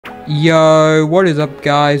Yo, what is up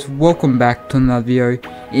guys? Welcome back to another video.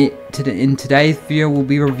 In today's video we'll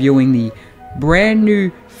be reviewing the brand new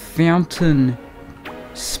Fontan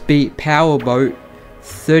speed powerboat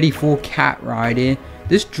 34 cat ride here.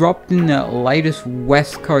 This dropped in the latest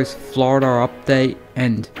West Coast Florida update,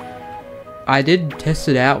 and I did test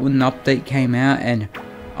it out when the update came out and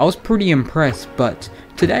I was pretty impressed, but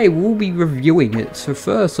today we'll be reviewing it. So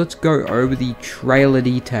first let's go over the trailer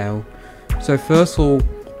detail. So first of all,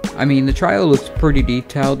 the trailer looks pretty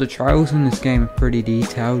detailed. The trailers in this game are pretty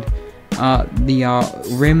detailed. The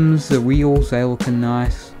rims, the wheels, they looking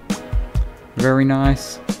nice. Very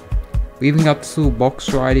nice. We even got this little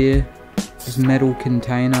box right here. This metal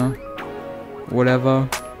container. Whatever.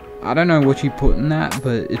 I don't know what you put in that,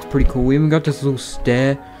 but it's pretty cool. We even got this little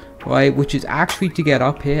stairway, which is actually to get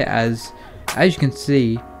up here. As you can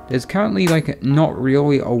see, there's currently like not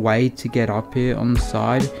really a way to get up here on the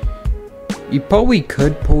side. You probably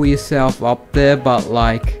could pull yourself up there, but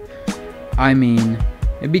like,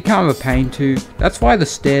 it'd be kind of a pain too. That's why the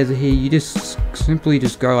stairs are here. You just simply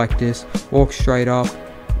go like this, walk straight up,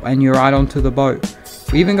 and you're right onto the boat.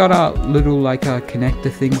 We even got our little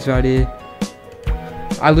connector things right here.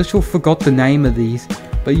 I literally forgot the name of these,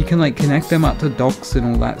 but you can like connect them up to docks and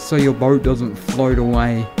all that, so your boat doesn't float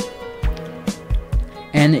away.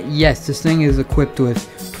 And yes, this thing is equipped with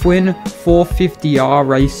twin 450R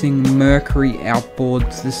racing Mercury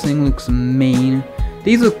outboards. This thing looks mean.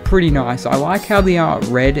 These look pretty nice. I like how the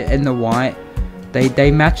red and the white,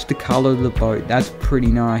 they match the color of the boat. That's pretty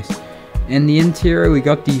nice. And the interior, we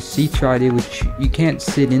got these seats right here, which you can't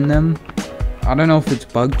sit in them. I don't know if it's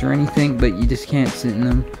bugged or anything, but you just can't sit in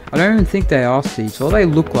them. I don't even think they are seats, or they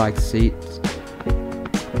look like seats.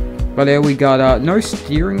 But there we got no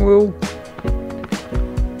steering wheel.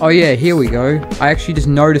 Oh yeah, here we go. I actually just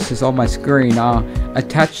noticed this on my screen.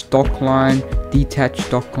 Attached dock line, detached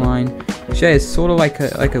dock line. So yeah, it's sort of like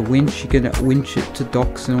a winch. You can winch it to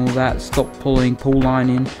docks and all that. Stop pulling, pull line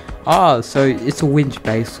in. So it's a winch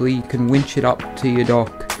basically. You can winch it up to your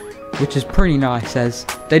dock, which is pretty nice, as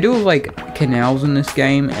they do have like canals in this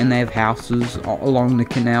game, and they have houses along the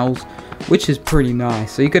canals, which is pretty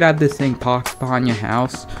nice. So you could have this thing parked behind your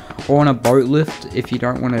house, or on a boat lift if you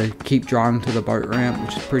don't want to keep driving to the boat ramp,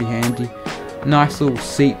 which is pretty handy. Nice little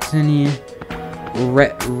seats in here.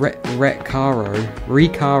 Recaro.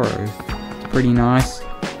 It's pretty nice.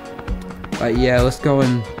 But yeah, let's go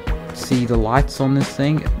and see the lights on this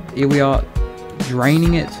thing. Here we are,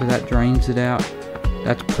 draining it, so that drains it out.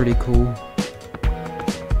 That's pretty cool.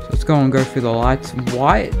 So let's go and go through the lights.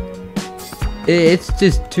 White, it's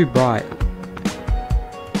just too bright.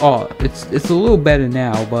 Oh, it's a little better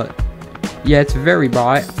now, but yeah, it's very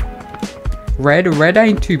bright. Red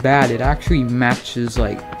ain't too bad. It actually matches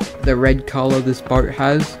like the red color this boat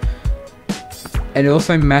has, and it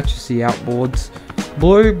also matches the outboards.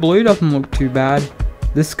 Blue doesn't look too bad.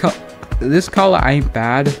 This color ain't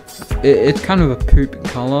bad. It's kind of a poop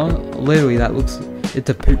color. Literally, it's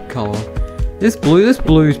a poop color. This blue is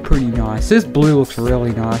pretty nice. This blue looks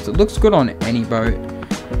really nice. It looks good on any boat.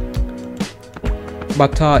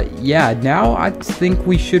 But yeah, now I think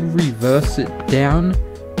we should reverse it down,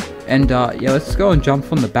 and yeah, let's go and jump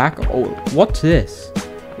from the back. Oh, what's this?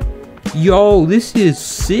 Yo, this is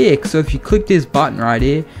sick. So if you click this button right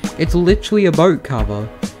here, it's literally a boat cover.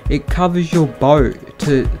 It covers your boat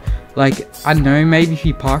to, like, I don't know, maybe if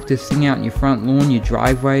you park this thing out in your front lawn, your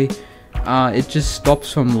driveway, it just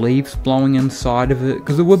stops from leaves blowing inside of it,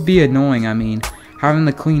 because it would be annoying, having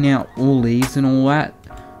to clean out all leaves and all that.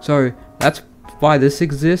 So that's why this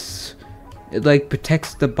exists. It like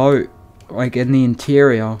protects the boat, like in the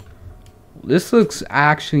interior. This looks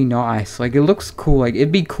actually nice. Like, it looks cool. Like,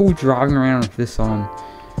 it'd be cool driving around with this on.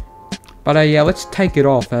 But yeah, let's take it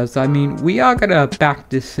off, as we are gonna back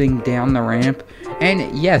this thing down the ramp.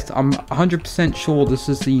 And yes, I'm 100% sure this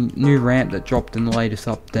is the new ramp that dropped in the latest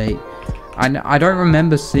update. I don't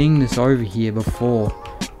remember seeing this over here before.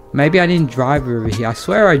 Maybe I didn't drive over here. I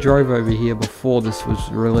swear I drove over here before this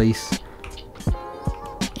was released.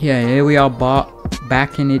 Yeah, here we are,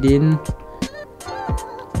 backing it in.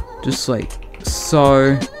 Just like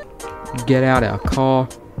so. Get out our car.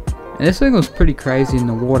 And this thing was pretty crazy in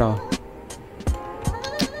the water.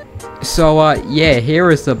 So yeah, here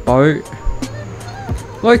is the boat.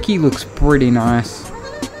 Loki looks pretty nice.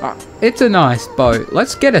 It's a nice boat.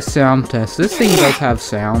 Let's get a sound test. This thing does have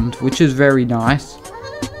sound, which is very nice.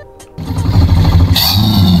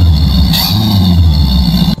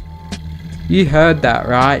 You heard that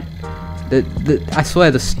right? I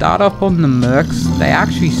swear, the startup on the Mercs, they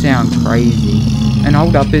actually sound crazy. And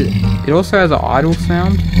hold up, it also has an idle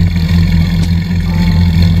sound.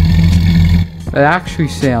 It actually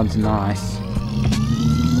sounds nice.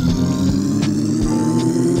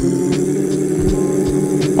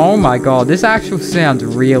 Oh my god, this actually sounds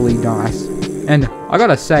really nice. And I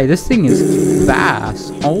gotta say, this thing is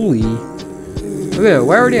fast. Holy. Look at it,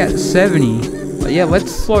 we're already at 70. But yeah,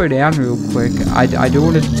 let's slow down real quick. I do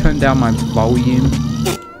want to turn down my volume.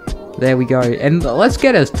 There we go. And let's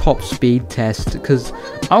get a top speed test, because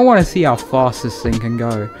I want to see how fast this thing can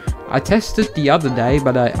go. I tested the other day,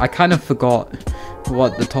 but I kind of forgot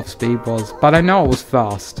what the top speed was. But I know it was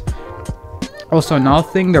fast. Also, another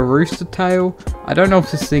thing, the rooster tail. I don't know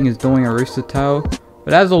if this thing is doing a rooster tail, but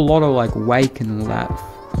it has a lot of like wake and all that.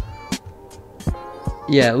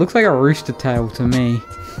 Yeah, it looks like a rooster tail to me.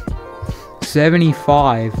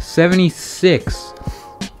 75, 76.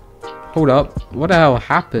 Hold up, what the hell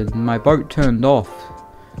happened? My boat turned off.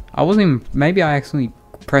 I wasn't even, maybe I accidentally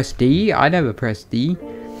pressed D? I never pressed D.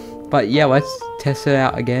 But yeah, let's test it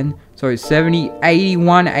out again. So it's 70,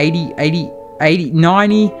 81, 80, 80, 80,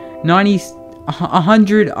 90, 90,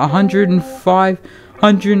 100, 105,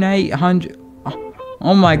 108, 100.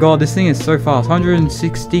 Oh my god, this thing is so fast.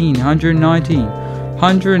 116, 119,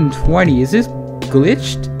 120. Is this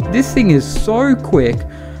glitched? This thing is so quick.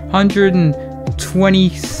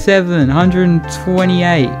 127,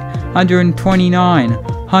 128, 129,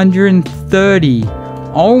 130.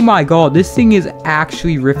 Oh my god, this thing is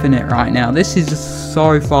actually ripping it right now. This is just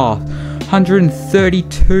so fast.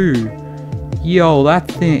 132. Yo, that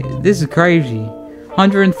thing, this is crazy.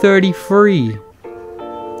 133.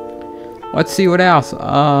 Let's see what else.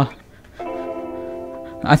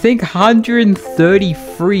 I think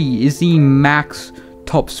 133 is the max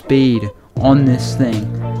top speed on this thing.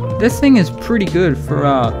 This thing is pretty good for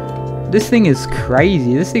this thing is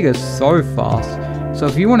crazy. This thing is so fast. So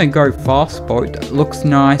if you want to go fast boat, looks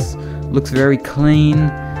nice, looks very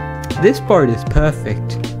clean. This boat is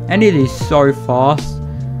perfect, and it is so fast.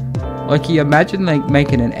 Like, you imagine like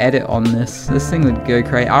making an edit on this. This thing would go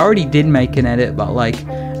crazy. I already did make an edit, but like,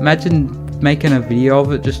 imagine making a video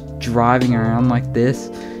of it just driving around like this,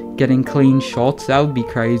 getting clean shots. That would be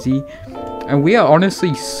crazy. And we are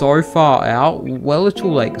honestly so far out. We're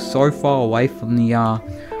literally like so far away from the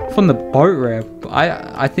boat ramp.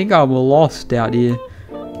 I think I'm lost out here,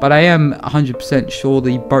 but I am 100% sure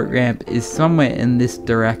the boat ramp is somewhere in this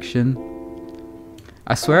direction.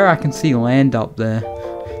 I swear I can see land up there.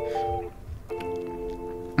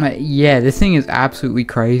 Yeah, this thing is absolutely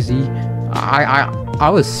crazy. I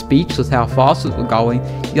was speechless how fast it was going.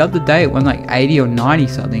 The other day it went like 80 or 90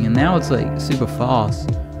 something, and now it's like super fast.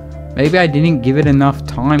 Maybe I didn't give it enough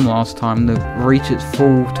time last time to reach its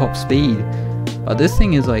full top speed. But this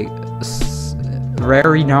thing is like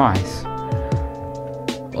very nice.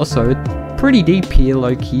 Also, pretty deep here,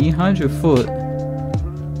 low-key, 100 foot.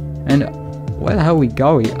 And where the hell are we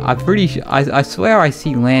going? I'm pretty sure, I swear I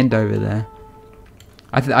see land over there.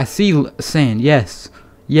 I see sand, yes.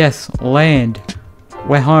 Yes, land.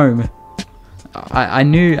 We're home. I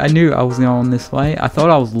knew I was going this way. I thought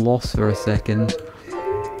I was lost for a second.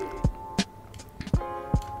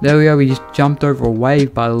 There we go, we just jumped over a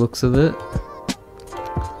wave by the looks of it.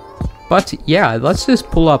 But yeah, let's just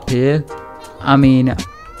pull up here. I mean,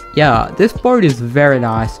 yeah, this boat is very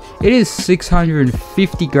nice. It is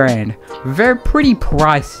 650 grand. Pretty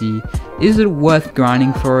pricey. Is it worth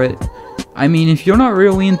grinding for it? I mean, if you're not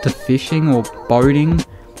really into fishing or boating,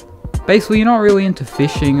 basically you're not really into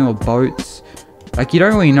fishing or boats, like you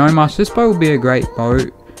don't really know much, this boat would be a great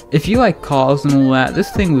boat. If you like cars and all that,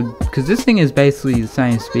 this thing would, because this thing is basically the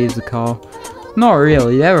same speed as a car. Not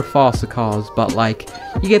really, they're faster cars, but like,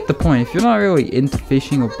 you get the point. If you're not really into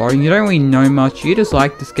fishing or boating, you don't really know much, you just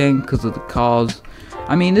like this game because of the cars.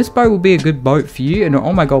 I mean, this boat would be a good boat for you. And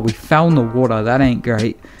oh my god, we fell in the water, that ain't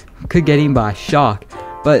great. Could get eaten by a shark.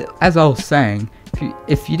 But as I was saying,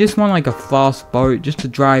 if you just want like a fast boat just to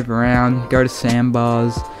drive around, go to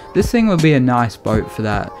sandbars, this thing would be a nice boat for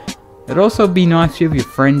that. It'd also be nice if you have your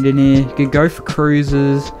friend in here. You could go for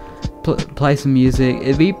cruises, play some music.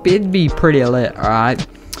 It'd be pretty lit, alright?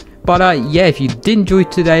 But yeah, if you did enjoy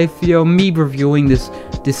today's video, me reviewing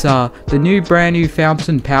the new brand new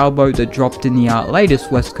Fontan powerboat that dropped in the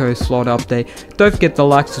latest West Coast Florida update, don't forget to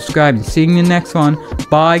like, subscribe, and see you in the next one.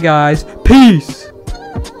 Bye guys, peace!